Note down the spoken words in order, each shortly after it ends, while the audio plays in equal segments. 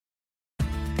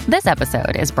This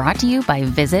episode is brought to you by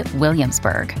Visit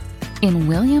Williamsburg. In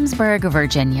Williamsburg,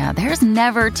 Virginia, there's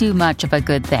never too much of a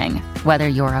good thing. Whether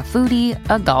you're a foodie,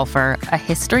 a golfer, a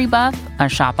history buff, a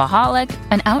shopaholic,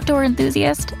 an outdoor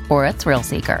enthusiast, or a thrill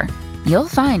seeker, you'll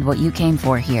find what you came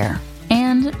for here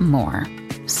and more.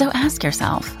 So ask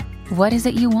yourself, what is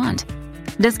it you want?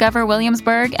 Discover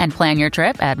Williamsburg and plan your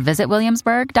trip at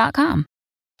visitwilliamsburg.com.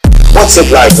 What's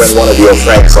it like when one of your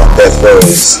friends on death row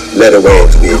is led away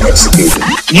to be executed?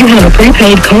 You have a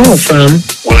prepaid call from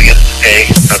William A.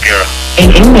 Noguera,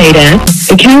 an inmate at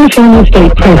the California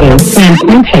State Prison, San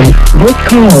Quentin. This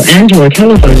call and your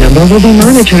telephone number will be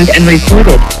monitored and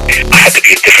recorded. I had to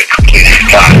be a different complete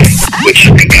style, which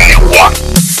you can kind of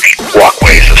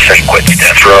walkways of San Quentin's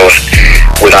death row,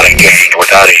 and without a gang,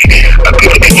 without a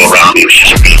group of people around, it was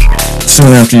just me.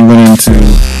 Soon after you went into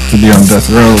to be on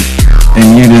death row,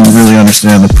 and you didn't really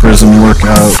understand the prison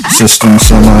workout system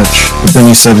so much, but then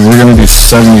you said, we're going to do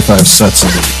 75 sets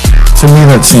of it. To me,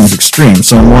 that seems extreme,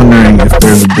 so I'm wondering if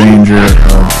there's a danger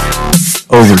of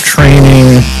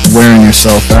overtraining, wearing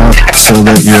yourself out, so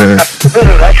that you're...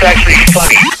 That's actually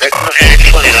funny.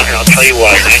 It's funny, and I'll tell you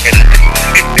why.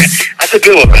 That's a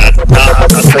good one, man.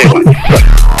 I'll tell you why.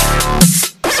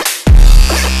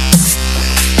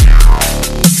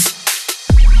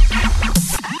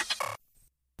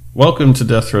 Welcome to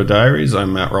Death Row Diaries.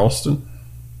 I'm Matt Ralston.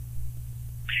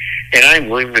 And I'm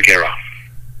William Noguera.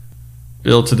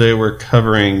 Bill, today we're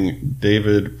covering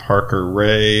David Parker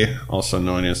Ray, also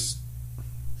known as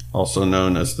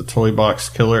the Toy Box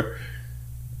Killer.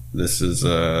 This is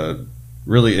a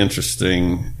really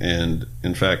interesting and,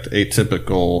 in fact,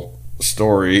 atypical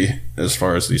story as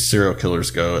far as these serial killers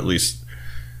go. At least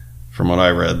from what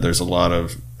I read, there's a lot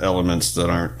of elements that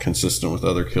aren't consistent with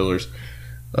other killers.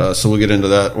 So we'll get into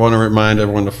that. I want to remind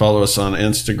everyone to follow us on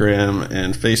Instagram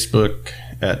and Facebook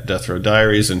at Death Row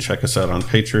Diaries, and check us out on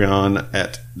Patreon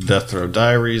at Death Row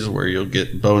Diaries, where you'll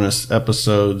get bonus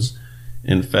episodes,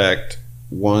 in fact,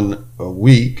 one a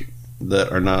week,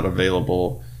 that are not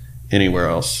available anywhere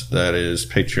else. That is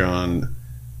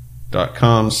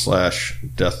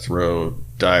patreon.com/Death Row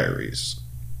Diaries.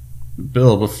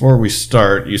 Bill, before we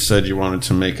start, you said you wanted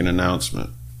to make an announcement.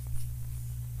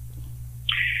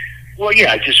 Well,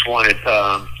 yeah, I just wanted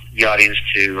the audience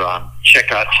to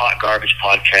check out Hot Garbage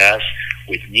Podcast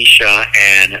with Nisha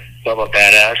and Bubba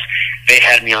Badass. They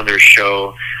had me on their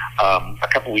show a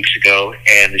couple weeks ago,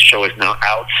 and the show is now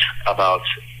out about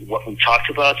what we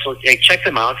talked about. So hey, check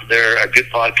them out. They're a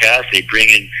good podcast. They bring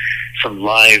in some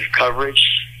live coverage,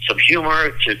 some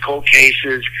humor to cold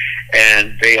cases,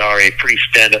 and they are a pretty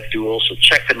stand-up duo. So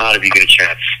check them out if you get a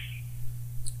chance.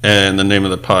 And the name of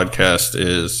the podcast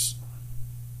is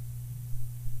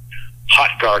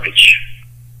Hot Garbage.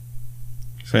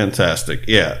 Fantastic.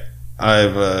 Yeah. I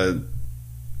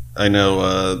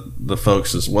know the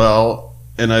folks as well,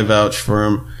 and I vouch for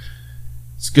them.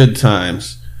 It's good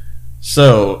times.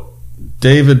 So,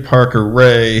 David Parker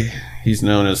Ray, he's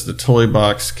known as the Toy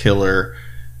Box Killer.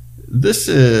 This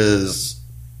is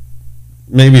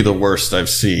maybe the worst I've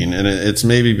seen, and it's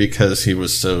maybe because he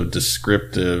was so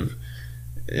descriptive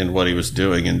in what he was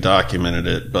doing and documented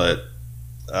it, but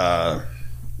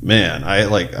man, I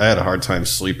had a hard time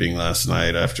sleeping last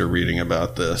night after reading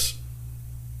about this.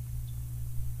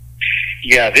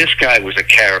 Yeah, this guy was a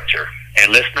character,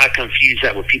 and let's not confuse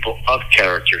that with people of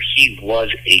character. He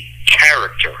was a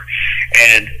character.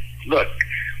 And look,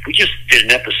 we just did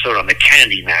an episode on the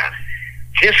Candyman.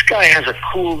 This guy has a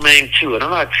cool name too, and I'm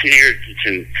not here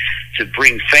to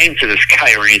bring fame to this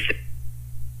guy or anything.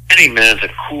 Candyman's a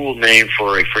cool name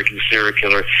for a freaking serial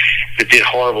killer that did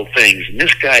horrible things. And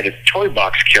this guy, the Toy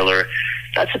Box Killer,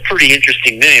 that's a pretty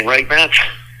interesting name, right, Matt?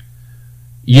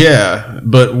 Yeah,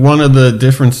 but one of the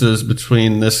differences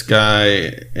between this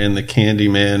guy and the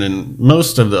Candyman and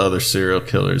most of the other serial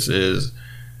killers is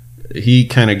he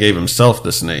kind of gave himself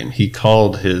this name. He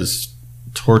called his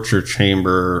torture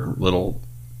chamber little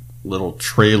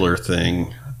trailer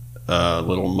thing,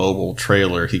 little mobile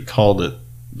trailer, he called it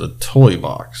the Toy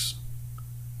Box.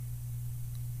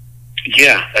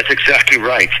 Yeah, that's exactly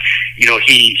right. You know,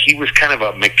 he was kind of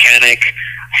a mechanic,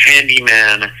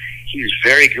 handyman. He was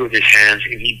very good with his hands,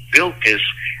 and he built this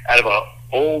out of an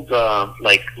old,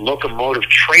 locomotive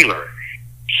trailer.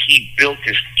 He built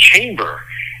this chamber,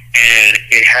 and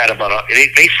it had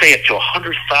they say up to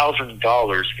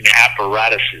 $100,000 in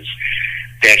apparatuses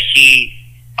that he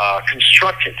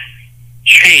constructed.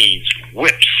 Chains,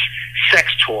 whips,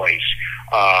 sex toys,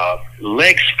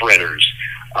 leg spreaders,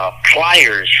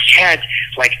 pliers. He had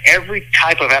like every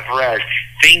type of apparatus,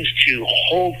 things to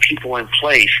hold people in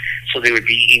place so they would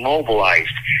be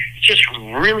immobilized. Just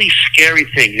really scary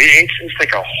thing. It's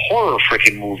like a horror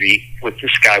freaking movie what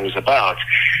this guy was about.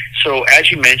 So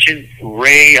as you mentioned,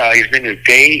 Ray, his name is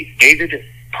David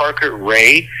Parker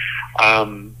Ray.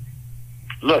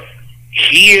 Look,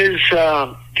 he is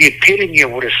the epitome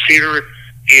of what a serial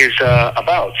is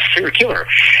about, serial killer.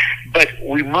 But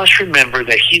we must remember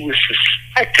that he was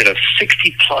suspected of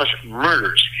 60 plus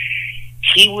murders.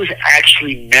 He was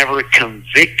actually never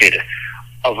convicted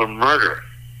of a murder.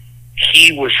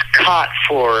 He was caught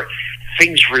for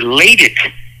things related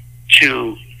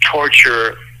to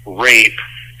torture, rape,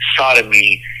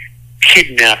 sodomy,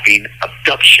 kidnapping,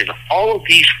 abduction, all of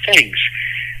these things.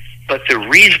 But the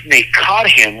reason they caught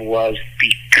him was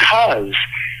because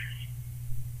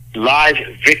live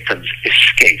victims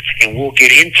escaped. And we'll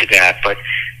get into that. But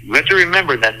you have to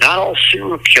remember that not all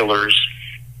serial killers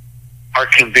are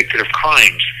convicted of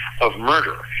crimes, of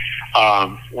murder.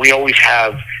 We always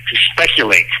have to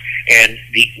speculate and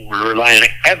rely on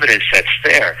evidence that's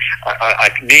there. A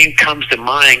name comes to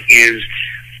mind is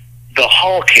the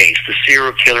Hall case, the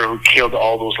serial killer who killed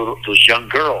all those young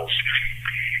girls.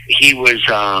 He was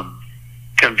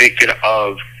convicted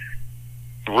of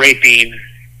raping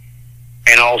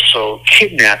and also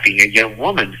kidnapping a young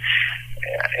woman.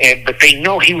 But they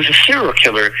know he was a serial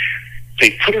killer.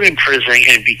 They put him in prison,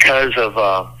 and because of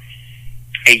a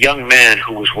young man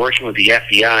who was working with the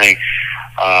FBI,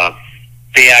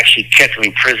 they actually kept him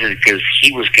in prison because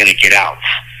he was going to get out.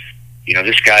 You know,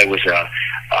 this guy was a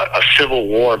Civil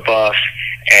War buff,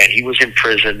 and he was in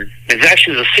prison. There's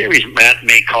actually a series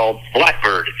made called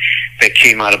Blackbird that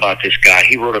came out about this guy.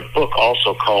 He wrote a book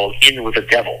also called In with the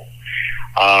Devil.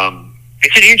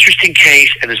 It's an interesting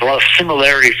case, and there's a lot of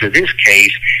similarities to this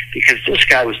case because this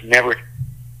guy was never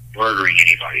murdering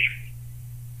anybody.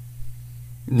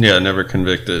 Yeah, never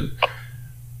convicted.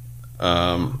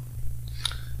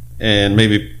 And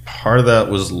maybe part of that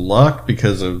was luck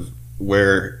because of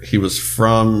where he was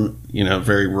from, you know,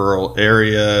 very rural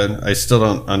area. I still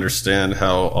don't understand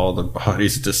how all the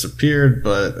bodies disappeared,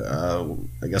 but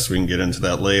I guess we can get into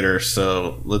that later.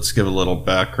 So let's give a little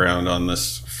background on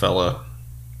this fella.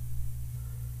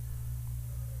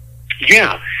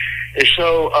 Yeah.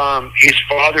 So his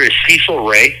father is Cecil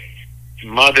Ray.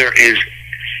 Mother is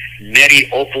Nettie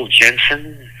Opal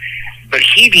Jensen. But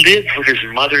he lived with his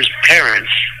mother's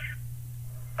parents,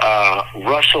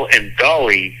 Russell and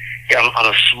Dolly, on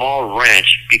a small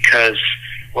ranch because,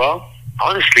 well,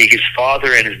 honestly, his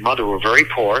father and his mother were very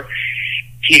poor.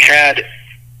 He had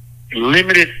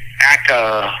limited,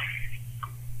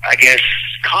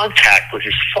 contact with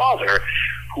his father,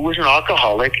 who was an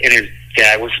alcoholic, and his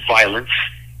dad was violent,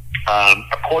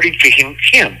 according to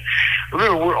him.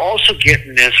 Remember, we're also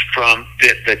getting this from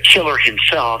the killer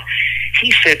himself.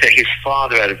 He said that his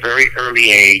father, at a very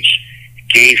early age,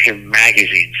 gave him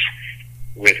magazines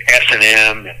with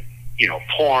S&M, you know,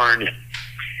 porn.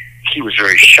 He was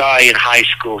very shy in high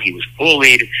school. He was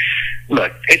bullied.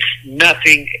 Look, it's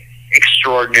nothing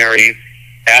extraordinary.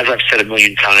 As I've said a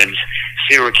million times,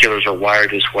 serial killers are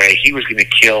wired this way. He was going to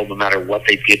kill no matter what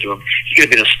they did to him. He could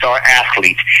have been a star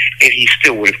athlete, and he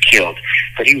still would have killed.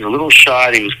 But he was a little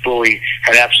shy. He was bullied.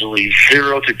 Had absolutely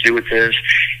zero to do with this.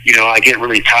 You know, I get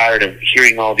really tired of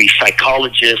hearing all these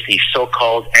psychologists, these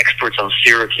so-called experts on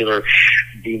serial killer,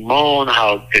 bemoan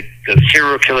how the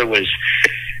serial killer was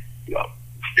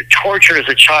tortured as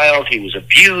a child. He was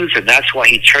abused, and that's why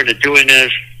he turned to doing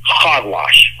this.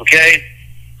 Hogwash, okay?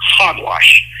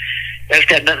 Hogwash. That's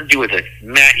got nothing to do with it.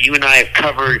 Matt, you and I have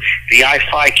covered the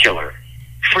I-5 killer.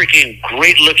 Freaking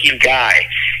great-looking guy.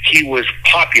 He was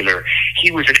popular. He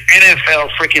was an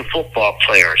NFL freaking football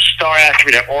player, star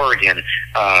athlete at Oregon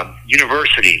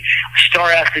University,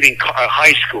 star athlete in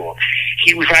high school.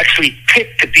 He was actually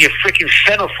picked to be a freaking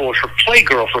centerfold for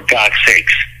Playgirl, for God's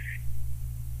sakes.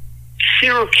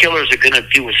 Serial killers are going to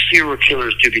do what serial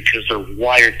killers do because they're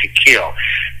wired to kill.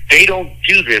 They don't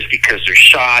do this because they're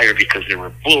shy or because they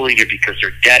were bullied or because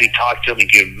their daddy talked to them and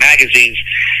gave them magazines.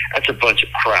 That's a bunch of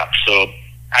crap. So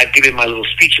I've given my little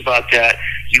speech about that.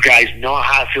 You guys know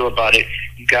how I feel about it.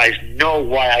 You guys know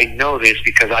why I know this,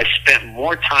 because I spent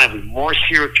more time with more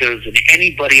serial killers than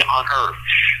anybody on earth.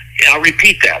 And I'll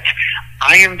repeat that.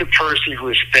 I am the person who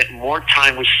has spent more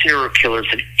time with serial killers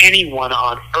than anyone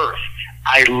on earth.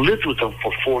 I lived with them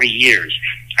for 40 years.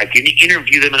 I didn't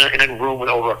interview them in a room with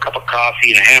over a cup of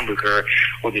coffee and a hamburger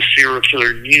where the serial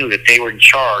killer knew that they were in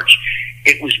charge.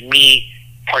 It was me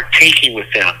partaking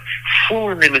with them,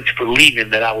 fooling them into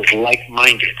believing that I was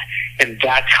like-minded. And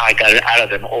that's how I got it out of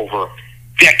them over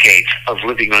decades of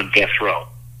living on death row.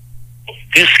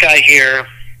 This guy here,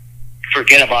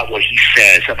 forget about what he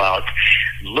says about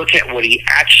look at what he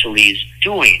actually is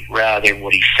doing rather than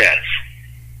what he says.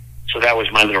 So that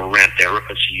was my little rant there,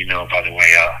 so you know, by the way.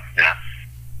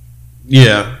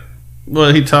 Yeah.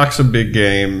 Well, he talks a big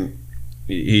game.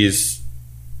 He's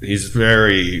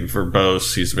very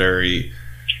verbose. He's very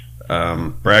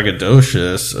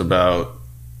braggadocious about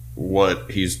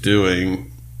what he's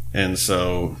doing. And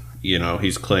so, you know,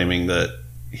 he's claiming that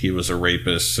he was a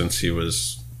rapist since he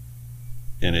was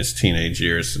in his teenage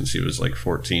years, since he was like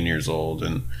 14 years old.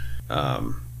 And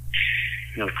of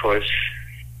course,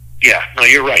 yeah, no,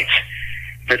 you're right.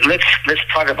 But let's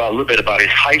talk about a little bit about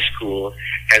his high school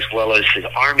as well as his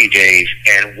army days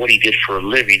and what he did for a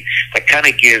living. That kind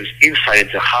of gives insight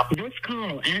into how This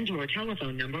call and your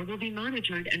telephone number will be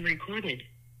monitored and recorded.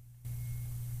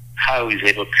 How he's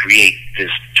able to create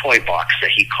this toy box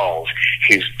that he calls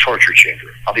his torture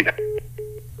chamber. I'll be back.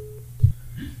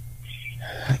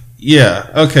 yeah,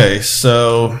 okay,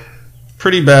 so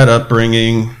pretty bad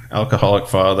upbringing, alcoholic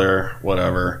father,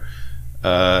 whatever.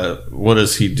 What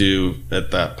does he do at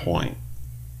that point?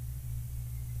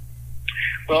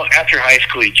 Well, after high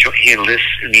school, he enlists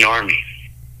in the Army,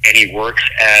 and he works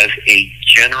as a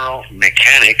general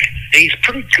mechanic, and he's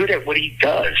pretty good at what he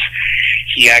does.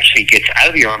 He actually gets out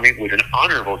of the Army with an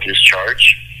honorable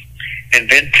discharge, and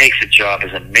then takes a job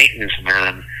as a maintenance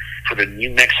man for the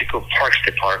New Mexico Parks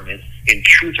Department in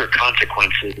Truth or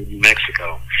Consequences in New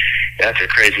Mexico. That's a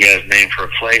crazy-ass name for a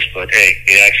place, but hey,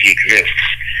 it actually exists.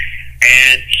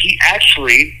 And he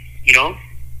actually, you know,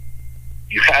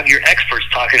 you have your experts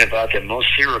talking about that most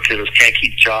serial killers can't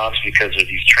keep jobs because of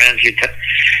these transient.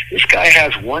 This guy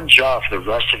has one job for the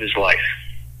rest of his life.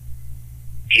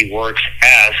 He works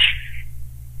as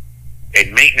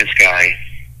a maintenance guy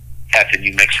at the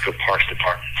New Mexico Parks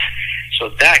Department. So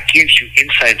that gives you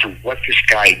insight into what this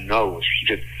guy knows.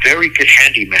 He's a very good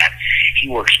handyman. He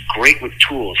works great with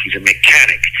tools. He's a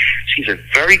mechanic. So he's a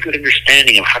very good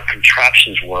understanding of how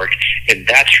contraptions work, and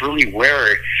that's really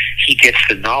where he gets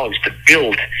the knowledge to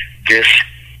build this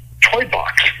toy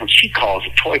box, which he calls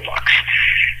a toy box.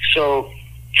 So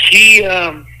he,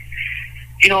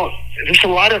 you know, there's a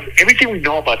lot of everything we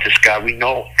know about this guy, we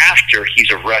know after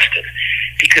he's arrested,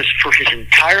 because for his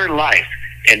entire life,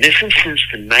 and this is since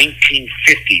the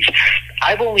 1950s,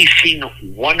 I've only seen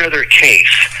one other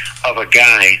case of a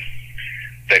guy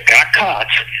that got caught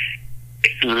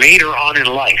later on in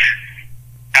life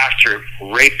after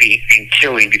raping and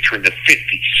killing between the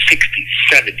 50s, 60s,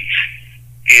 70s.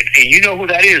 And you know who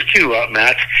that is too,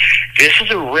 Matt. This is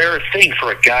a rare thing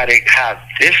for a guy to have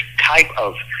this type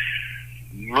of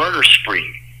murder spree,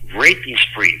 raping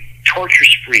spree, torture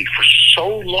spree for so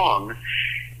long,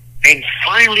 and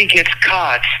finally gets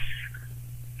caught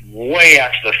way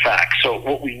after the fact. So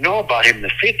what we know about him in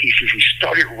the 50s is he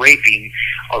started raping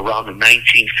around the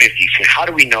 1950s. And how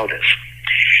do we know this?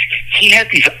 He had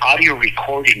these audio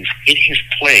recordings in his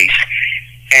place,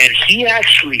 and he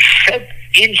actually said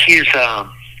in his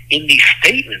in these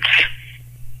statements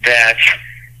that,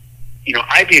 you know,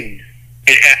 I've been,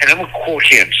 and I'm going to quote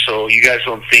him so you guys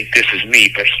don't think this is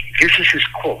me, but this is his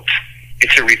quote.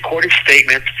 It's a recorded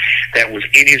statement that was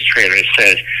in his trailer. It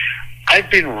says, "I've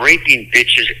been raping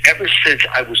bitches ever since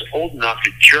I was old enough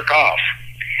to jerk off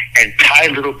and tie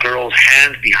little girls'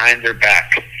 hands behind their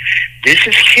back." This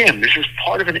is him. This is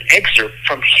part of an excerpt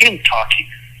from him talking.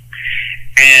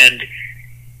 And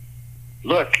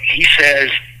look, he says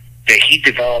that he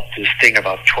developed this thing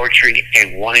about torturing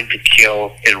and wanting to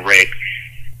kill and rape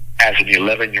as an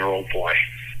 11-year-old boy.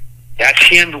 That's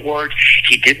him, word.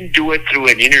 He didn't do it through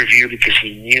an interview because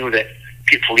he knew that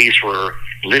the police were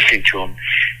listening to him.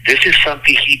 This is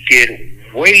something he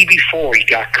did way before he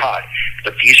got caught.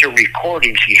 But these are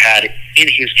recordings he had in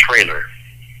his trailer.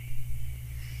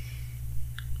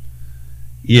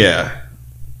 Yeah.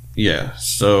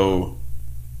 So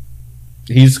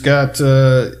he's got,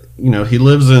 he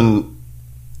lives in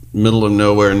middle of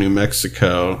nowhere, New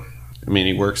Mexico. I mean,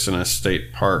 he works in a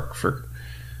state park, for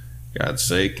God's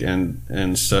sake.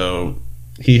 And so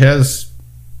he has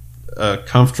a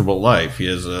comfortable life. He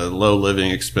has low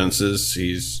living expenses.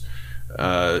 He's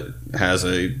has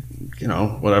a,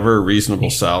 whatever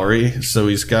reasonable salary. So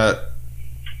he's got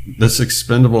this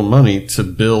expendable money to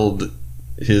build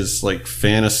his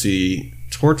fantasy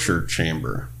torture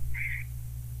chamber.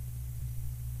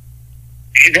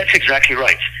 That's exactly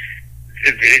right.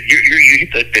 You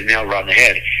hit the nail right on the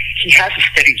head. He has a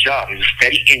steady job. He has a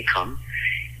steady income,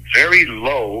 very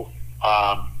low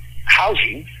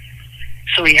housing.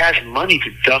 So he has money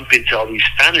to dump into all these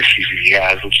fantasies that he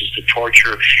has, which is to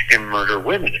torture and murder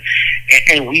women.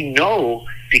 And we know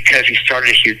because he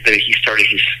started his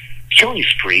killing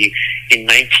spree in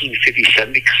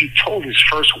 1957 because he told his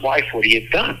first wife what he had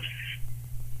done.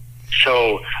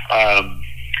 So,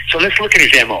 so let's look at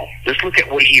his MO. Let's look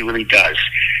at what he really does.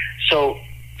 So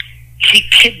he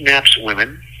kidnaps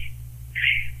women,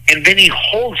 and then he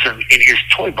holds them in his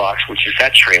toy box, which is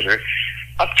that trailer,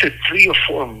 up to 3 or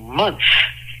 4 months.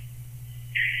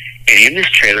 And in this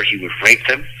trailer, he would rape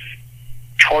them,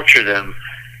 torture them,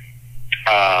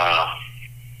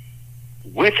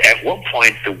 with, at one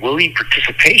point, the willing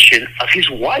participation of his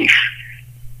wife.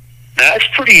 Now, that's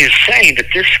pretty insane that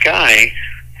this guy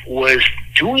was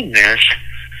doing this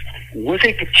with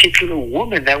a particular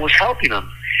woman that was helping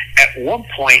him. At one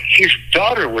point, his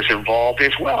daughter was involved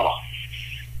as well.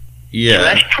 Yeah. So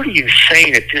that's pretty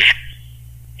insane that this,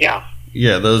 yeah.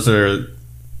 Yeah, those are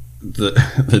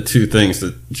the two things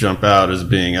that jump out as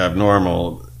being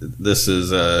abnormal. This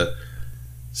is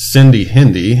Cindy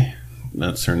Hindi,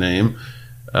 that's her name,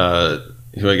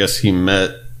 who I guess he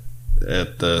met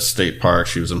at the state park.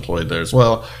 She was employed there as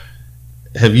well.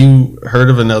 Have you heard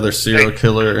of another serial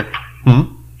killer?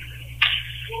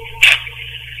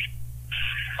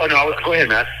 Oh, no, go ahead,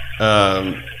 Matt.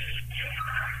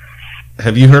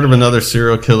 Have you heard of another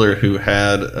serial killer who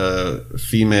had a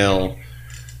female,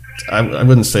 I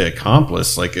wouldn't say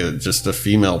accomplice, like just a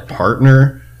female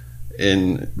partner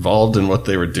involved in what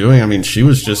they were doing? I mean, she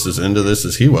was just as into this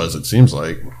as he was, it seems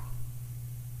like.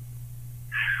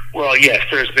 Well, yes,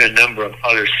 there's been a number of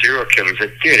other serial killers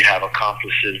that did have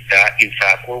accomplices that, in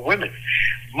fact, were women.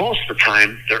 Most of the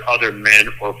time, they're other men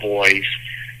or boys.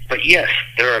 But yes,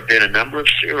 there have been a number of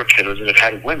serial killers that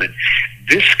have had women.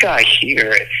 This guy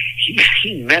here,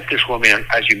 he met this woman,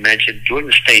 as you mentioned, during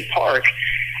the state park,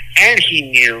 and he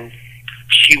knew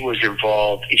she was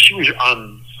involved. She was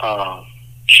on.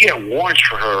 She had warrants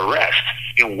for her arrest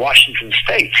in Washington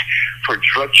State for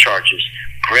drug charges,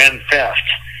 grand theft.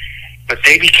 But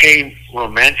they became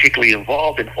romantically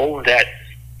involved, and over that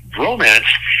romance,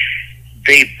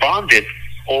 they bonded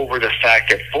over the fact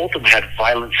that both of them had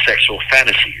violent sexual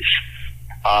fantasies.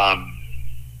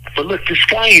 But look, this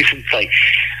guy isn't like,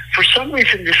 for some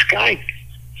reason, this guy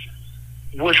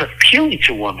was appealing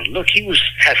to women. Look, he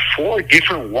had 4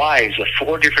 different wives at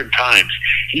 4 different times.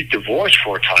 He's divorced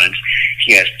 4 times.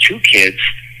 He has 2 kids,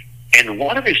 and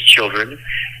one of his children,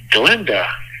 Glenda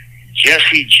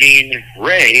Jessie Jean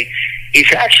Ray, is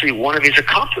actually one of his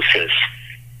accomplices.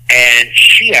 And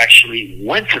she actually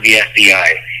went to the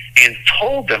FBI and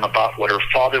told them about what her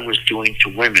father was doing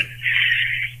to women.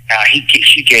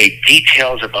 She gave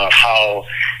details about how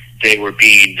they were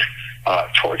being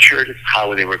tortured,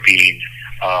 how they were being,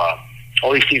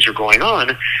 all these things were going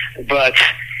on, but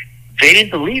they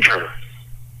didn't believe her,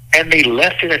 and they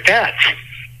left it at that.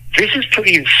 This is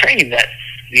pretty insane that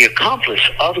the accomplice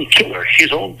of a killer,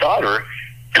 his own daughter,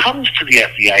 comes to the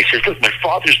FBI and says, look, my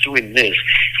father's doing this.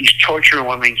 He's torturing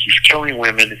women, he's killing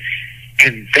women,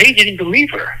 and they didn't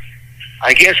believe her.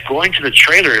 I guess going to the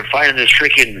trailer and finding this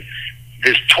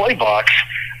toy box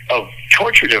of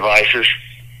torture devices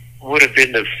would have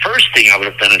been the first thing I would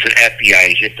have done as an FBI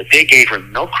agent, but they gave her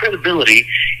no credibility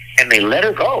and they let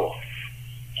her go.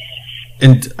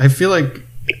 And I feel like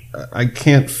I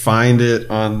can't find it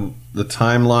on the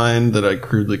timeline that I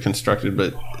crudely constructed,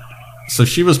 but so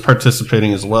she was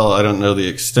participating as well. I don't know the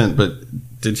extent, but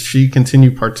did she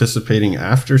continue participating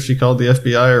after she called the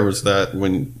FBI, or was that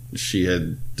when she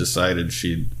had decided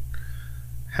she'd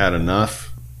had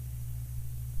enough?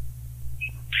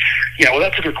 Yeah, well,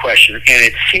 that's a good question. And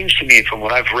it seems to me from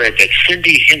what I've read that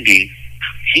Cindy Hindi,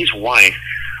 his wife,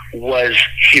 was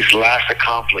his last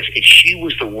accomplice. And she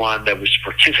was the one that was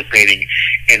participating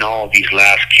in all of these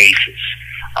last cases.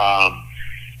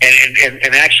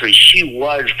 And actually, she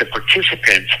was the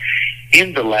participant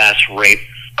in the last rape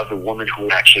of the woman who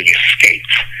actually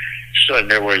escaped. So, and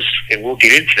we'll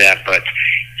get into that, but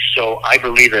so I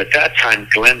believe that at that time,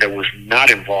 Glenda was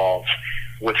not involved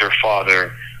with her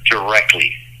father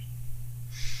directly.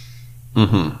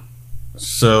 Mm-hmm.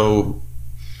 So,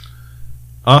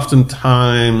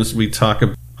 oftentimes we talk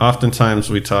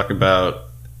about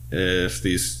if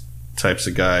these types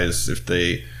of guys, if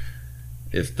they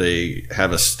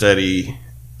have a steady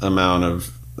amount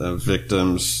of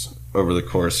victims over the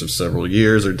course of several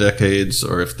years or decades,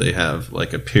 or if they have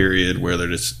like a period where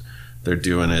they're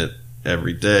doing it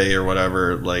every day or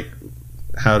whatever, like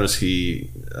how does he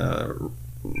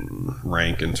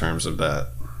rank in terms of that?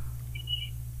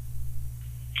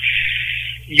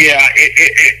 Yeah,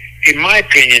 in my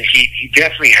opinion, he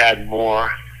definitely had more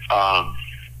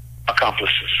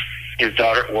accomplices. His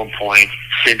daughter at one point,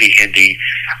 Cindy Hindi,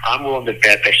 I'm willing to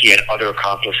bet that he had other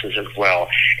accomplices as well.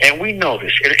 And we know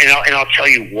this, and I'll tell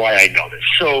you why I know this.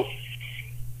 So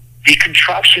the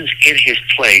contraptions in his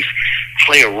place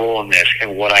play a role in this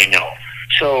and what I know.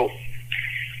 So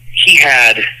he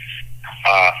had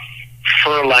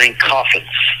fur-lined coffins,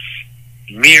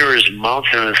 mirrors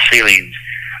mounted on the ceilings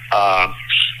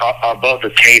above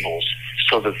the tables,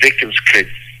 so the victims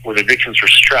where the victims were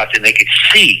strapped, and they could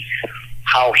see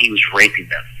how he was raping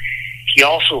them. He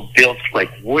also built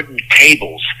like wooden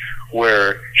tables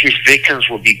where his victims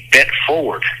would be bent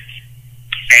forward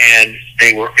and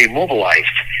they were immobilized,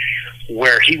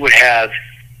 where he would have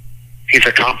his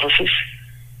accomplices,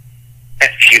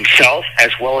 himself,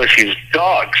 as well as his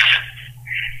dogs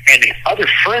and other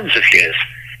friends of his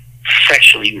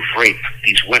sexually rape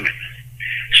these women.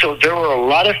 So there were a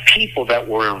lot of people that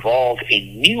were involved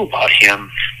and knew about him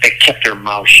that kept their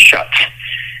mouths shut.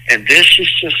 And this is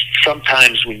just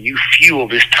sometimes when you fuel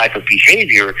this type of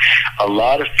behavior, a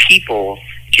lot of people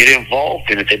get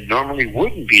involved in it that normally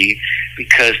wouldn't be,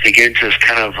 because they get into this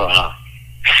kind of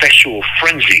sexual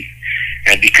frenzy.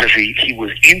 And because he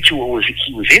was into what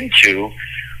he was into,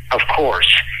 of course,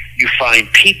 you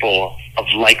find people of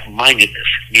like-mindedness,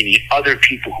 meaning other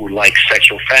people who like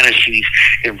sexual fantasies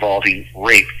involving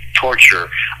rape, torture,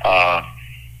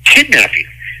 kidnapping.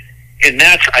 And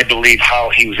that's, I believe, how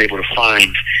he was able to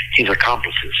find his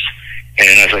accomplices.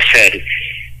 And as I said,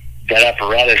 that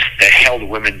apparatus that held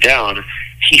women down,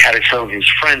 he had some of his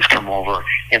friends come over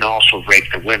and also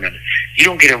rape the women. You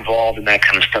don't get involved in that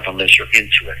kind of stuff unless you're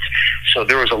into it. So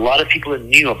there was a lot of people that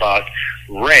knew about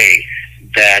Ray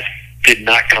that did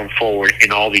not come forward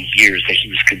in all the years that he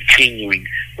was continuing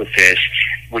with this,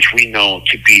 which we know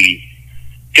to be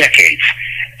decades,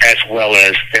 as well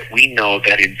as that we know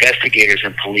that investigators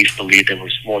and police believe there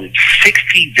was more than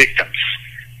 60 victims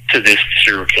to this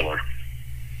serial killer.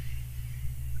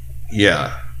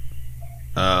 Yeah.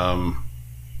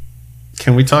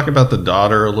 Can we talk about the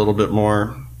daughter a little bit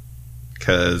more?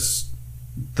 Because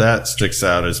that sticks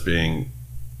out as being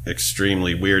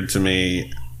extremely weird to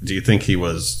me. Do you think he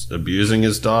was abusing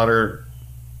his daughter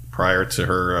prior to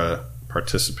her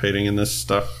participating in this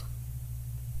stuff?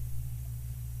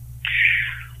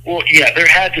 Well, yeah, there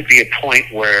had to be a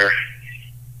point where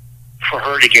for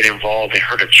her to get involved and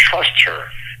her to trust her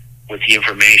with the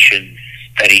information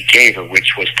that he gave her,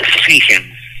 which was to see him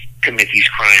commit these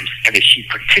crimes and that she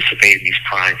participated in these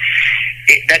crimes,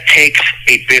 that takes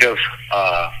a bit of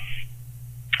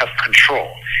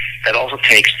control. That also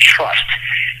takes trust.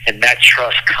 And that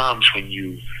trust comes when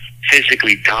you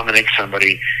physically dominate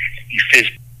somebody, you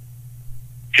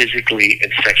physically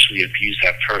and sexually abuse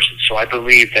that person. So I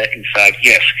believe that, in fact,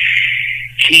 yes,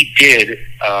 he did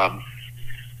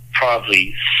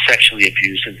probably sexually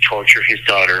abuse and torture his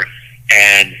daughter,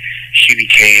 and she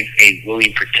became a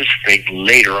willing participant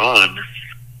later on,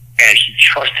 and he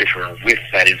trusted her with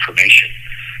that information.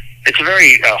 It's a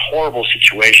very horrible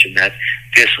situation that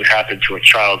this would happen to a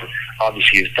child,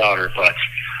 obviously his daughter, but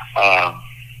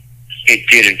it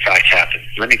did in fact happen.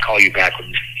 Let me call you back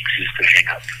when this is going to hang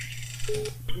up.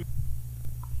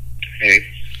 Hey.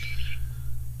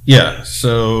 Yeah,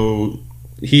 so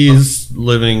he's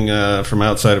living, from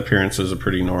outside appearances, a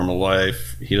pretty normal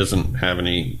life. He doesn't have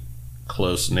any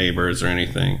close neighbors or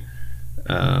anything.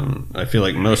 I feel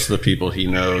like most of the people he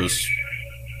knows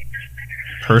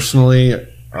personally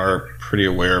are pretty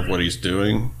aware of what he's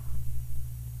doing.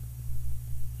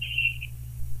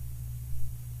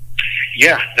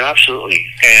 Yeah, no, absolutely.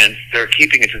 And they're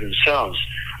keeping it to themselves.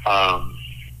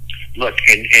 Look,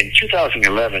 in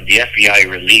 2011, the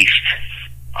FBI released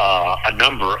a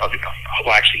number of,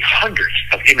 well, actually hundreds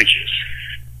of images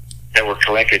that were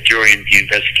collected during the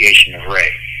investigation of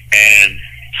Ray. And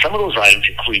some of those items,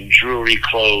 including jewelry,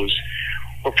 clothes,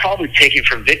 were probably taken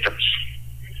from victims.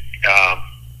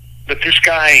 But this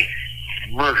guy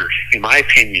murdered, in my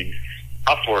opinion,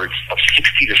 upwards of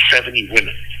 60 to 70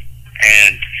 women.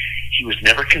 And he was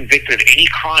never convicted of any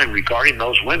crime regarding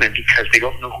those women because they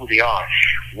don't know who they are.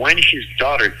 When his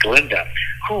daughter, Glenda,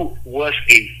 who was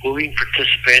a willing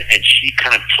participant, and she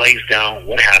kind of plays down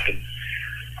what happened,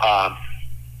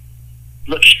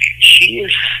 look, she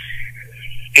is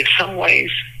in some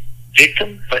ways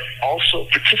victim, but also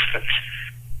participant.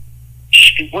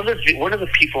 One of the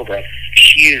people that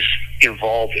she is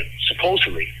involved in,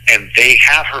 supposedly, and they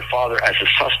have her father as a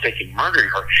suspect in murdering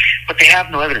her, but they have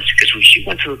no evidence, because when she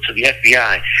went to the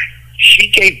FBI, she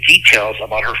gave details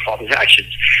about her father's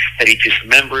actions, that he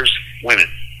dismembers women,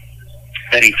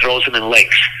 that he throws them in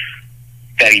lakes,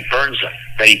 that he burns them,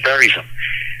 that he buries them.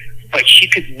 But she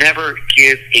could never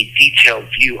give a detailed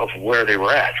view of where they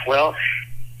were at. Well,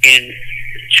 in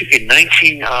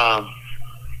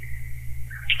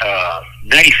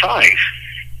 1995,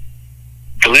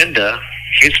 Glenda,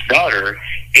 his daughter,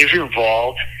 is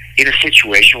involved in a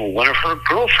situation where one of her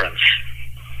girlfriends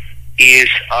is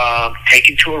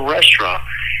taken to a restaurant,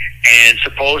 and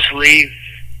supposedly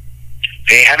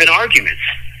They have an argument.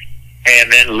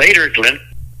 And then later, Glenn,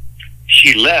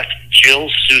 she left Jill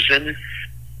Susan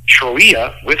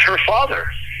Troia with her father.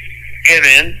 And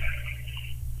then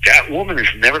that woman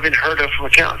has never been heard of from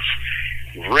accounts.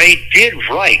 Ray did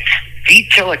write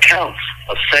detailed accounts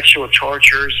of sexual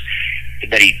tortures,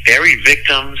 that he buried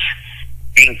victims,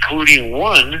 including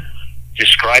one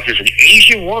described as an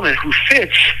Asian woman who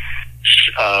fits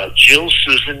Jill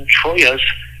Susan Troia's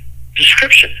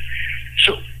description.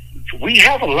 So we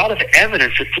have a lot of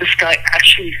evidence that this guy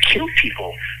actually killed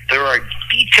people. There are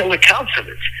detailed accounts of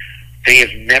it. They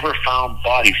have never found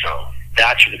bodies, though.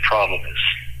 That's what the problem is.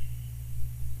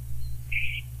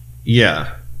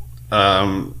 Yeah.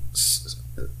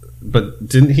 But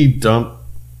didn't he dump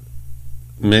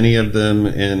many of them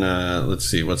in, let's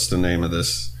see, what's the name of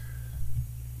this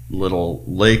little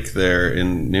lake there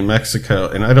in New Mexico?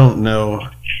 And I don't know,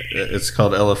 it's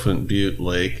called Elephant Butte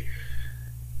Lake.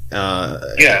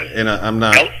 And I'm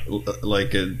not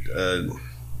like a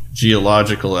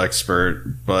geological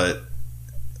expert, but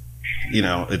you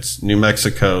know, it's New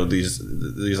Mexico. These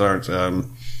aren't.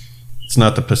 It's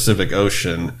not the Pacific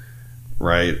Ocean,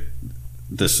 right?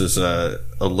 This is a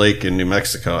lake in New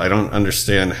Mexico. I don't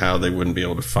understand how they wouldn't be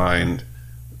able to find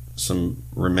some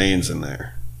remains in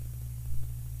there.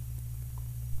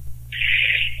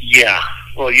 Yeah,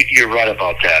 well, you're right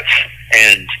about that.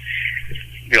 And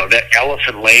you know, that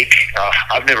Elephant Lake,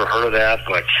 I've never heard of that,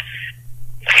 but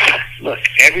look,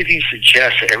 everything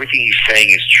suggests that everything he's saying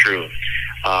is true.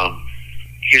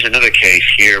 Here's another case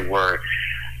here where,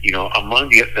 you know, among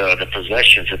the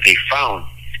possessions that they found,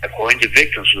 according to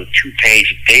victims, was a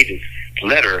 2-page dated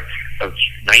letter of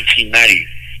 1990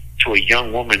 to a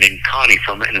young woman named Connie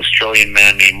from an Australian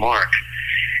man named Mark.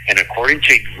 And according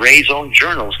to Ray's own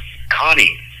journals,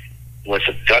 Connie was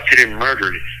abducted and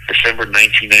murdered December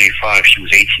 1995. She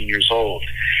was 18 years old.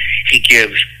 He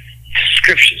gives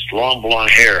descriptions: long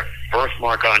blonde hair,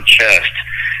 birthmark on chest,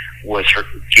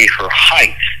 gave her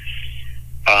height.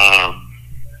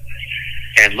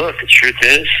 And look, the truth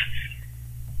is,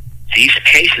 these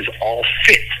cases all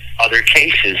fit other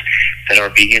cases that are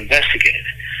being investigated.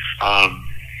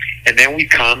 And then we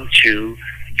come to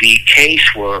the case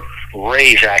where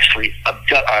Ray is actually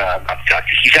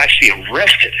abducted. He's actually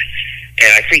arrested.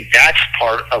 And I think that's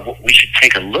part of what we should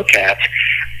take a look at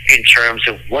in terms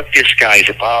of what this guy is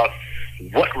about,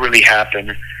 what really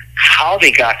happened, how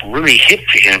they got really hip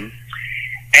to him,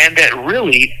 and that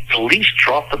really police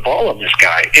dropped the ball on this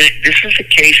guy. And this is the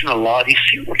case in a lot of these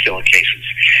serial killing cases.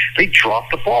 They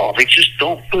drop the ball. They just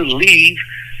don't believe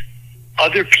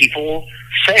other people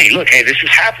saying, look, hey, this is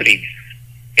happening.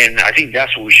 And I think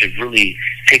that's what we should really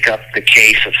pick up the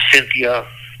case of Cynthia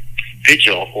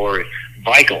Vigil, or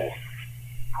Weigel,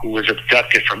 who was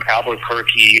abducted from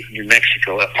Albuquerque, New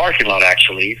Mexico, a parking lot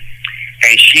actually.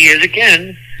 And she is,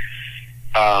 again,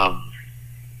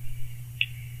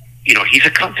 you know, he's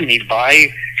accompanied by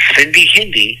Cindy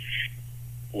Hindi,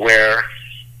 where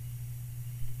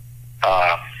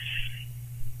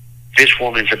this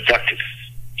woman's abducted.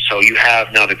 So you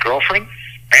have now the girlfriend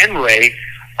and Ray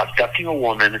abducting a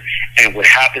woman, and what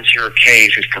happens in her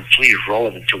case is completely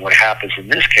relevant to what happens in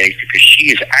this case, because she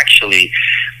is actually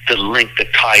the link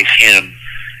that ties him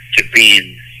to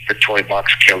being the toy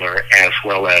box killer as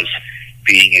well as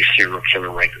being a serial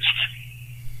killer rapist.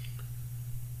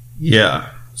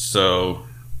 Yeah, so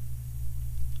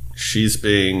she's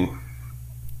being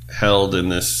held in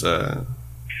this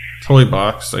toy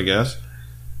box, I guess,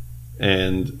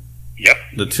 and yep,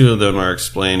 the two of them are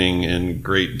explaining in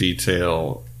great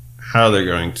detail how they're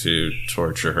going to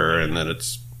torture her, and that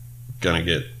it's going to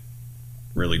get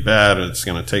really bad, and it's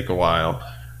going to take a while,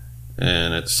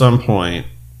 and at some point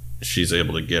she's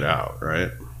able to get out,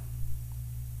 right?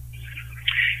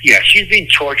 Yeah, she's being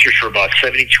tortured for about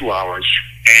 72 hours,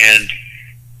 and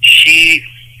she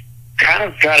kind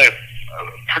of got a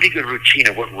pretty good routine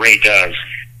of what Ray does,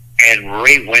 and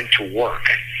Ray went to work.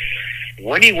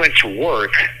 When he went to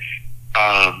work,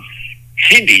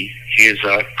 Hindi, his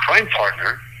crime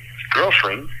partner,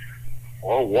 girlfriend,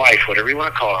 or wife, whatever you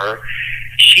want to call her,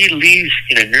 she leaves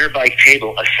in a nearby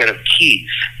table a set of keys.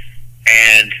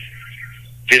 And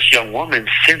this young woman,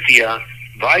 Cynthia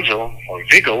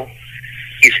Vigil,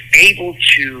 is able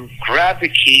to grab the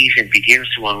keys and begins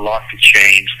to unlock the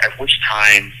chains, at which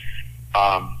time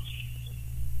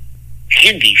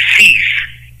Hindi sees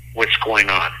what's going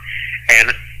on,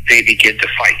 and they begin to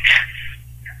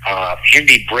fight.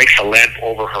 Hindi breaks a lamp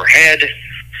over her head,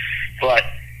 but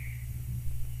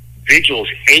Vigil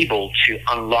is able to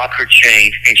unlock her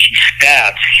chains, and she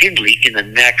stabs Hindley in the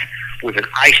neck with an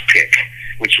ice pick,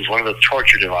 which is one of the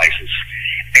torture devices.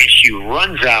 And she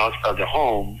runs out of the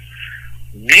home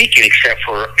naked except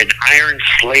for an iron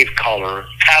slave collar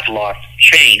padlocked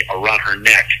chain around her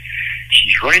neck.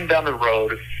 She's running down the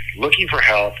road looking for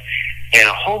help, and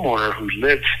a homeowner who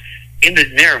lived in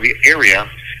the area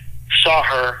saw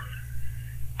her,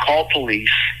 called police,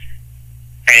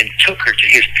 and took her to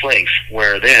his place,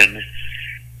 where then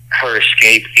her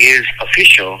escape is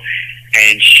official,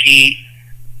 and she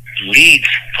leads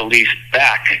police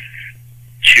back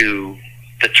to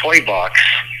the toy box,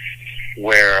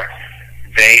 where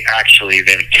they actually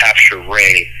then capture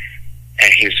Ray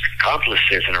and his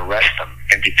accomplices and arrest them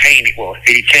and detain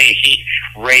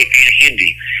Ray and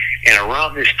Hindi. And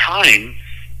around this time,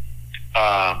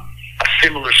 a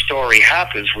similar story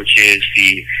happens, which is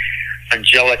the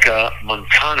Angelica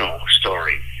Montano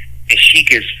story. And she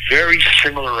gives very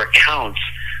similar accounts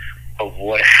of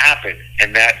what happened,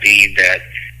 and that being that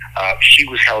she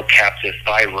was held captive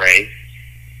by Ray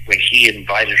when he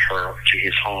invited her to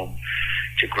his home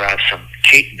to grab some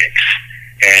cake mix.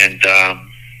 And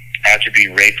after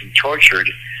being raped and tortured,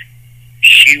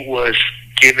 she was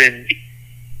given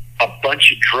a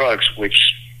bunch of drugs, which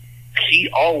he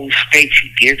always states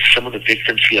he gives some of the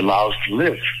victims he allows to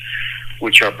live,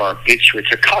 which are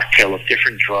barbiturates, a cocktail of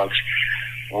different drugs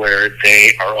where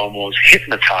they are almost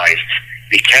hypnotized.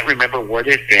 They can't remember where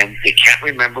they've been, they can't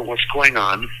remember what's going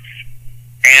on,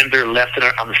 and they're left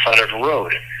on the side of the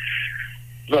road.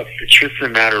 Look, the truth of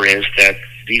the matter is that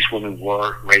these women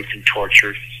were raped and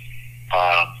tortured.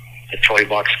 The toy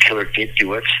box killer did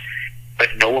do it, but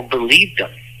no one believed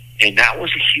them, and that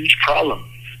was a huge problem.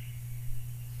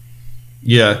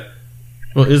 Yeah.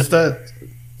 Well, is that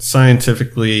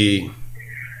scientifically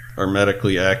or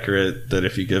medically accurate that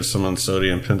if you give someone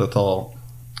sodium pentothal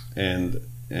and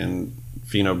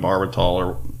phenobarbital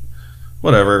or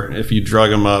whatever, if you drug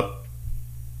them up,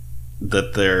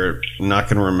 that they're not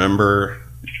going to remember,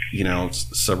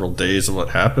 several days of what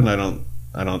happened? I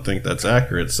don't think that's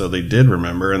accurate. So they did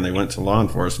remember, and they went to law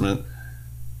enforcement,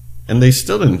 and they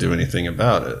still didn't do anything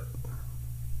about it.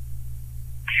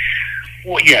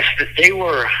 Well, yes, they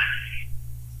were.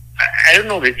 I don't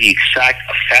know the exact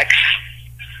effects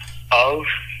of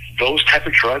those type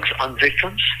of drugs on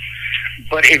victims,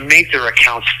 but it made their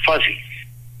accounts fuzzy.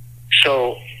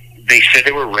 So they said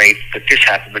they were raped, but this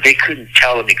happened, but they couldn't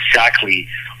tell them exactly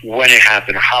when it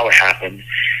happened or how it happened.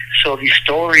 So these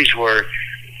stories were,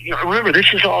 remember,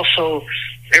 this is also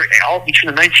all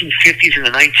between the 1950s and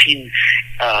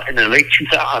the late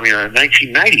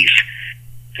 1990s.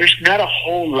 There's not a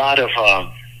whole lot of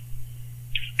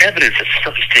evidence that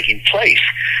stuff is taking place.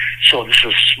 So this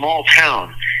is a small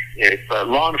town.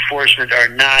 Law enforcement are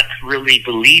not really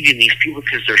believing these people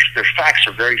because their facts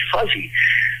are very fuzzy.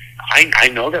 I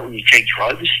know that when you take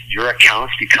drugs, your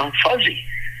accounts become fuzzy.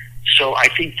 So I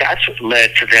think that's what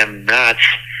led to them not,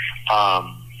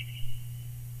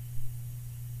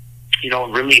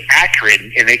 really accurate,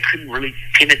 and they couldn't really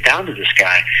pin it down to this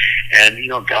guy. And,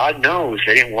 God knows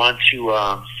they didn't want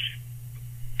to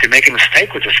make a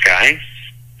mistake with this guy.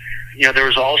 There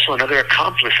was also another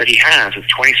accomplice that he has, a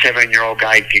 27-year-old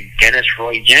guy, Dennis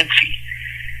Roy Yancey.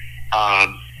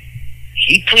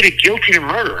 He pleaded guilty to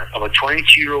murder of a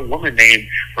 22-year-old woman named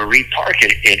Marie Parker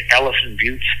in Elephant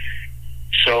Butte.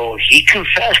 So he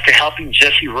confessed to helping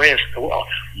Jesse Reyes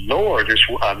lure this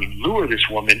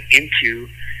woman into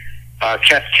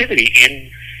captivity in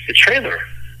the trailer.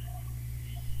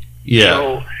 Yeah.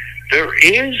 So there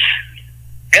is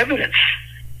evidence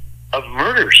of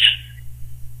murders.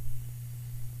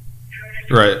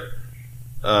 Right.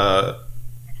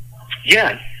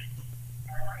 Yeah.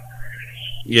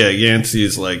 Yeah,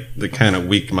 Yancey's like the kind of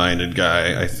weak-minded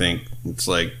guy, I think. It's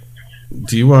like,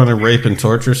 do you want to rape and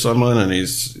torture someone? And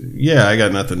he's, I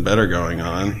got nothing better going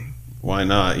on. Why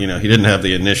not? He didn't have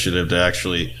the initiative to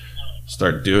actually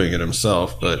start doing it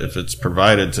himself, but if it's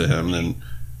provided to him, then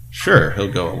sure,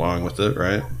 he'll go along with it,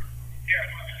 right?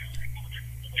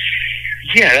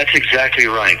 Yeah, that's exactly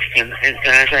right. And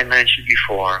as I mentioned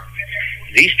before,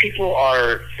 these people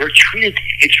they're treated,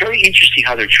 it's very interesting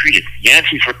how they're treated.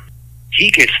 Yancey, he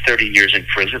gets 30 years in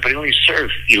prison, but he only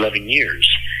serves 11 years.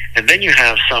 And then you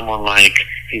have someone like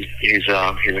his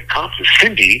accomplice,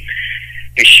 Cindy,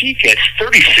 and she gets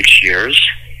 36 years,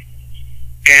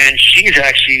 and she's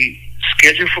actually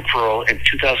scheduled for parole in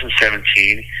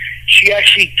 2017. She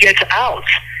actually gets out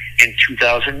in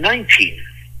 2019.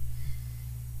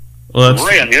 Well,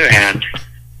 Ray, on the other hand...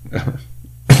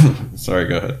 Sorry,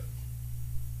 go ahead.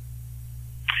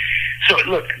 So,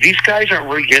 look, these guys aren't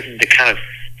really getting the kind of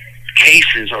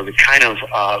cases or the kind of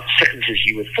sentences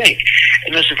you would think.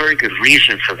 And there's a very good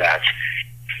reason for that.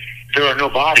 There are no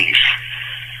bodies.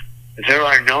 There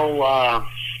are no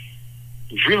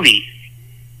really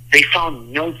they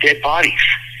found no dead bodies.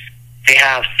 They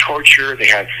have torture, they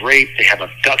have rape, they have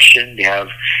abduction, they have,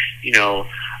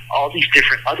 all these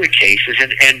different other cases.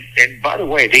 And by the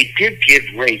way, they did give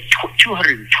Ray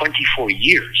 224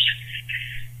 years.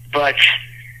 But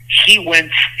he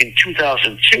went in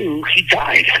 2002, he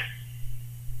died.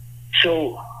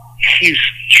 So his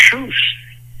truth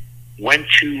went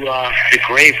to the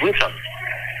grave with him.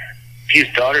 His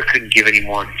daughter couldn't give any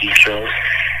more details.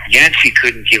 Yancy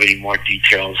couldn't give any more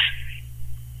details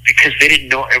because they didn't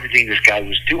know everything this guy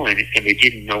was doing, and they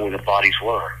didn't know where the bodies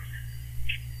were.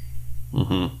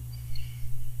 Mm-hmm.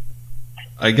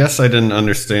 I guess I didn't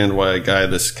understand why a guy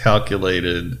this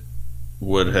calculated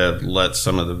would have let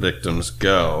some of the victims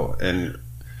go. And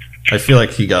I feel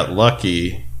like he got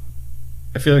lucky.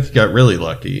 I feel like he got really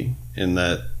lucky in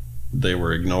that they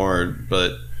were ignored.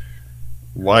 But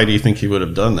why do you think he would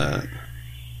have done that?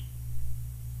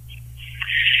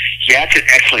 Yeah, that's an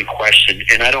excellent question,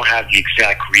 and I don't have the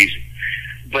exact reason.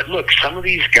 But look, some of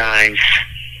these guys,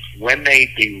 when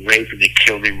they rape and they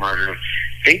kill and they murder,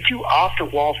 they do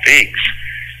off-the-wall things.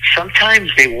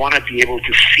 Sometimes they want to be able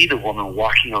to see the woman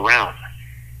walking around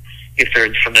if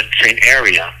they're from the same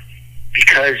area,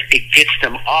 because it gets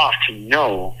them off to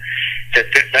know that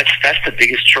that's the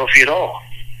biggest trophy at all.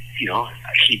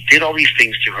 He did all these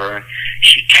things to her.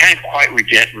 She can't quite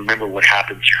remember what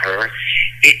happened to her.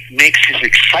 It makes his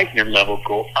excitement level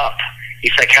go up.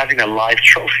 It's like having a live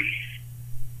trophy.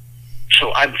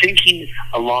 So I'm thinking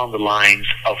along the lines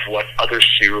of what other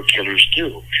serial killers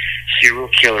do. Serial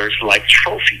killers like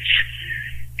trophies.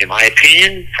 In my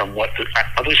opinion, from what the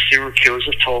other serial killers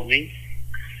have told me,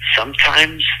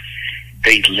 sometimes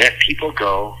they let people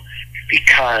go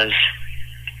because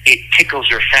it tickles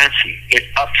their fancy. It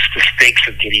ups the stakes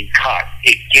of getting caught.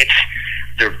 It gets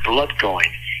their blood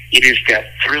going. It is that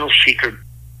thrill-seeker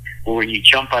where when you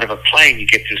jump out of a plane, you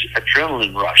get this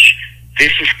adrenaline rush.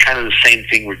 This is kind of the same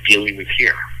thing we're dealing with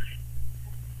here.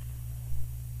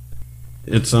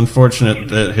 It's unfortunate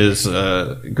that his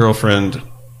girlfriend,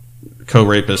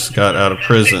 co-rapist, got out of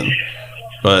prison,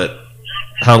 but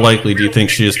how likely do you think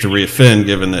she is to reoffend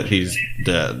given that he's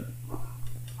dead?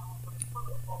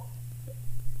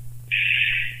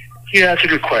 Yeah, that's a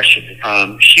good question.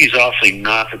 She's awfully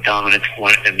not the dominant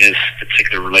one in this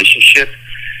particular relationship,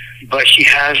 but she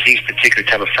has these particular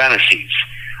type of fantasies.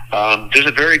 There's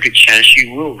a very good chance she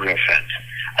will reoffend.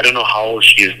 I don't know how old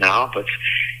she is now, but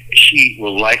she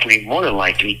will more than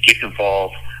likely, get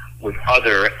involved with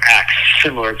other acts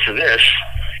similar to this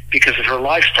because of her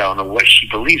lifestyle and what she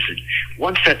believes in.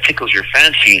 Once that tickles your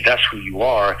fancy and that's who you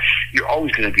are, you're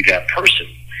always going to be that person.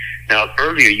 Now,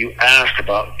 earlier you asked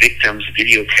about victims,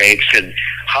 videotapes, and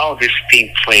how this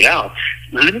thing played out.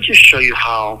 Let me just show you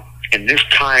how, in this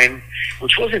time,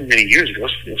 which wasn't many years ago,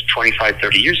 it was 25,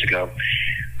 30 years ago,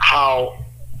 how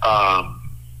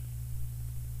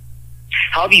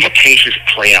these cases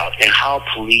play out and how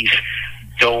police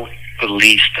don't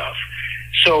believe stuff.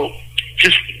 So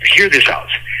just hear this out.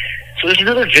 So there's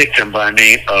another victim by the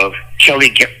name of Kelly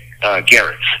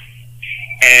Garrett.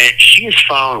 And she is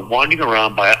found wandering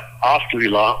around by an off-duty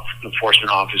law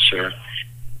enforcement officer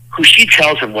who she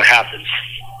tells him what happens.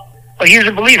 But he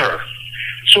doesn't believe her.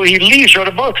 So he leaves her at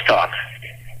a bus stop.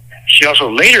 She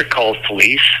also later calls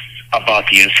police about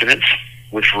the incident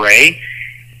with Ray,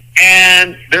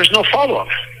 and there's no follow-up.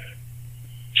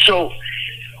 So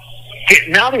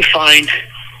now they find,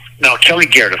 Kelly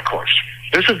Garrett, of course.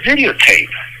 There's a videotape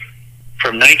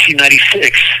from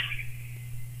 1996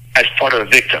 as part of a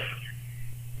victim.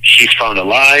 She's found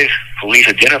alive. Police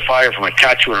identify her from a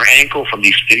tattoo on her ankle from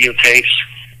these videotapes.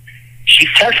 She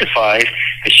testifies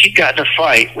that she got in a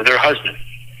fight with her husband.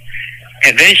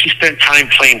 And then she spent time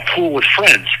playing pool with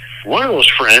friends. One of those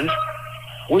friends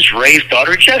was Ray's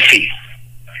daughter, Jessie,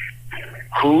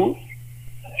 who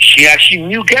she actually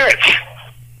knew Garrett.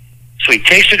 So he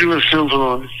takes her to a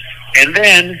saloon, and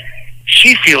then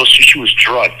she feels she was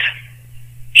drugged.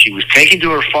 She was taken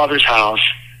to her father's house,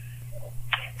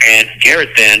 and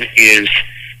Garrett then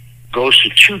goes to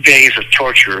 2 days of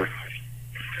torture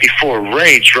before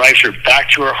Ray drives her back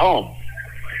to her home.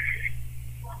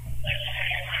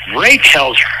 Ray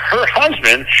tells her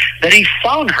husband that he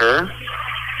found her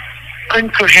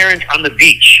incoherent on the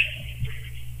beach.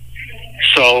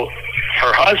 So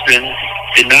her husband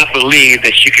did not believe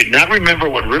that she could not remember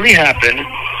what really happened,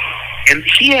 and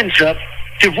he ends up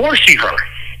divorcing her.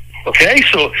 Okay,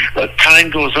 so time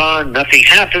goes on, nothing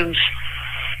happens.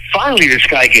 Finally, this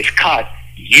guy gets caught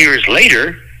years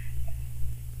later,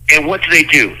 and what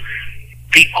do?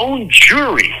 The own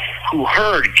jury who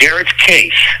heard Garrett's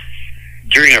case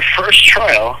during a first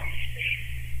trial,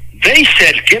 they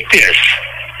said, get this,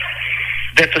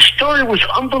 that the story was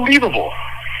unbelievable,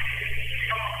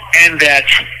 and that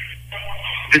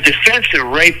the defense that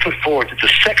Ray put forward that the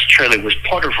sex trailer was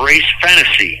part of Ray's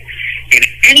fantasy, and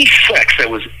any sex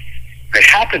that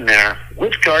happened there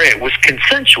with Garrett was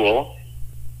consensual,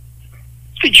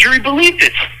 the jury believed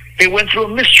it. They went through a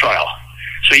mistrial.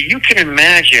 So you can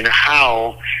imagine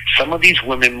how some of these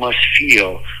women must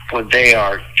feel when they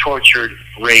are tortured,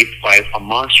 raped by a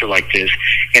monster like this,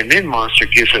 and then monster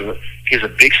gives a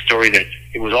big story that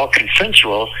it was all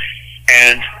consensual,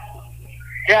 and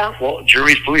yeah, well,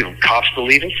 juries believe them. Cops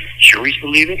believe it. Juries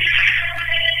believe it.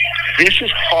 This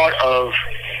is part of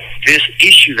this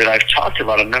issue that I've talked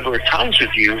about a number of times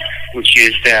with you, which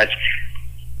is that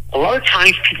a lot of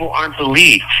times people aren't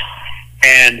believed.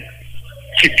 And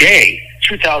today,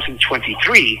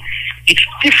 2023, it's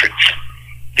different.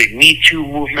 The Me Too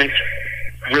movement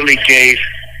really gave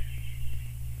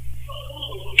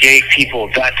people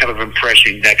that type of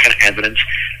impression, that kind of evidence.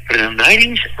 But in the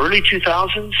 90s, early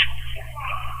 2000s,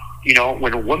 you know,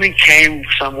 when a woman came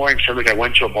somewhere and said, look, I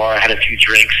went to a bar, I had a few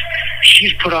drinks,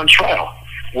 she's put on trial.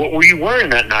 What were you wearing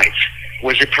that night?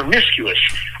 Was it promiscuous?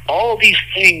 All these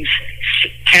things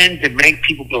tend to make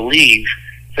people believe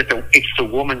that it's the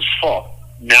woman's fault.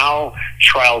 Now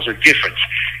trials are different.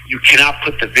 You cannot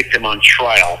put the victim on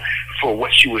trial for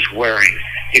what she was wearing.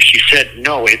 If she said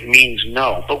no, it means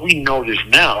no. But we know this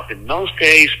now. In those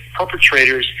days,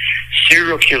 perpetrators,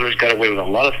 serial killers got away with a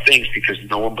lot of things because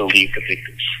no one believed the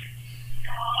victims.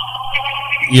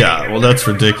 Yeah, well, that's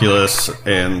ridiculous.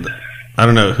 And I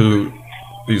don't know who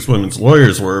these women's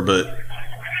lawyers were, but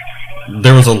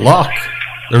there was a lock.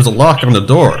 There was a lock on the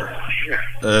door.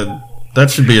 That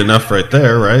should be enough right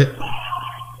there, right?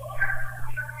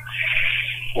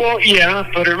 Well, yeah,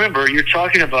 but remember, you're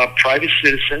talking about private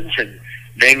citizens, and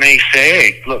they may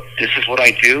say, hey, look, this is what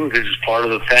I do. This is part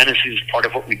of the fantasy. This is part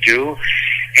of what we do.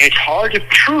 And it's hard to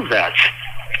prove that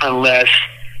unless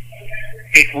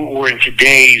we're in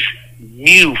today's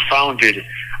new founded,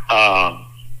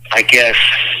 I guess,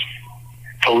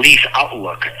 police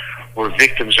outlook, where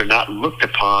victims are not looked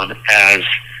upon as,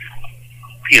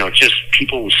 you know, just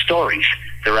people with stories.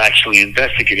 They're actually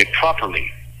investigated properly.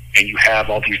 And you have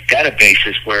all these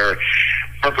databases where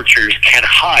perpetrators can't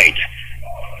hide.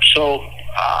 So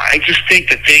I just think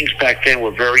that things back then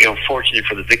were very unfortunate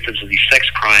for the victims of these sex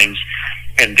crimes.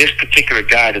 And this particular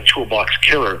guy, the toolbox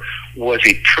killer,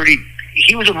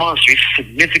 he was a monster. He's a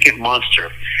significant monster.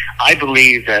 I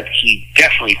believe that he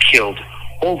definitely killed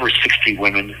over 60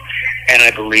 women. And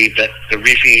I believe that the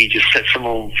reason he just set some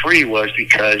of them free was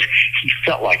because he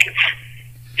felt like it.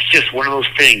 It's just one of those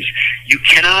things. You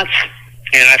cannot,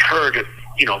 and I've heard,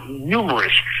 you know,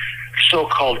 numerous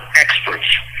so-called experts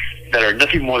that are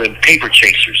nothing more than paper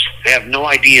chasers. They have no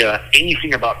idea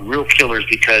anything about real killers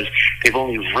because they've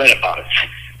only read about it.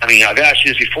 I mean, I've asked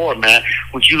you this before, Matt.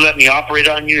 Would you let me operate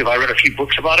on you if I read a few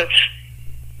books about it?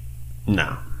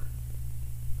 No.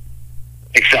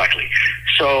 Exactly.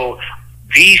 So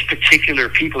these particular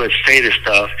people that say this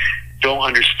stuff don't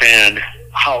understand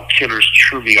how killers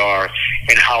truly are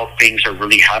and how things are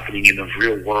really happening in the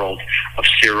real world of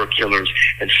serial killers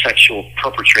and sexual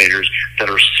perpetrators that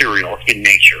are serial in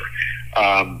nature.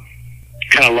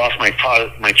 Kind of lost my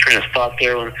train of thought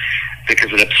there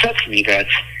because it upsets me that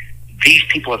these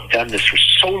people have done this for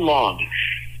so long,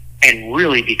 and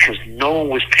really because no one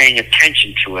was paying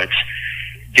attention to it,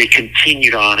 they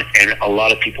continued on, and a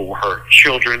lot of people were hurt.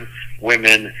 Children,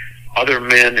 women, other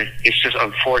men. It's just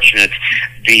unfortunate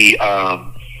the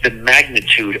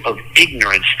magnitude of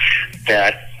ignorance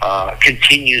that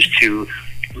continues to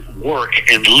work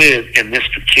and live in this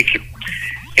particular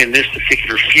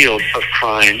field of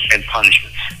crime and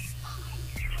punishments.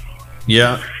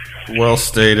 Yeah, well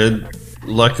stated.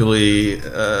 Luckily,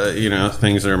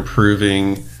 things are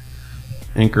improving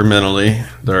incrementally.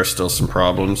 There are still some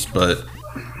problems, but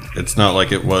it's not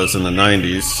like it was in the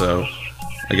 90s, so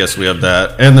I guess we have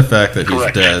that. And the fact that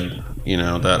he's dead,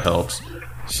 that helps.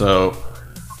 So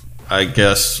I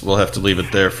guess we'll have to leave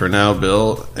it there for now,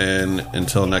 Bill. And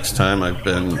until next time, I've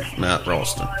been Matt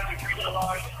Ralston.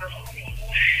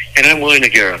 And I'm Willie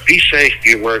Noguera. Be safe,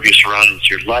 be aware of your surroundings.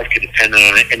 Your life could depend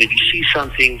on it. And if you see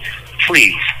something,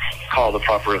 please call the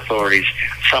proper authorities.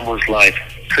 Someone's life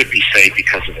could be saved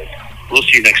because of it. We'll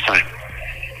see you next time.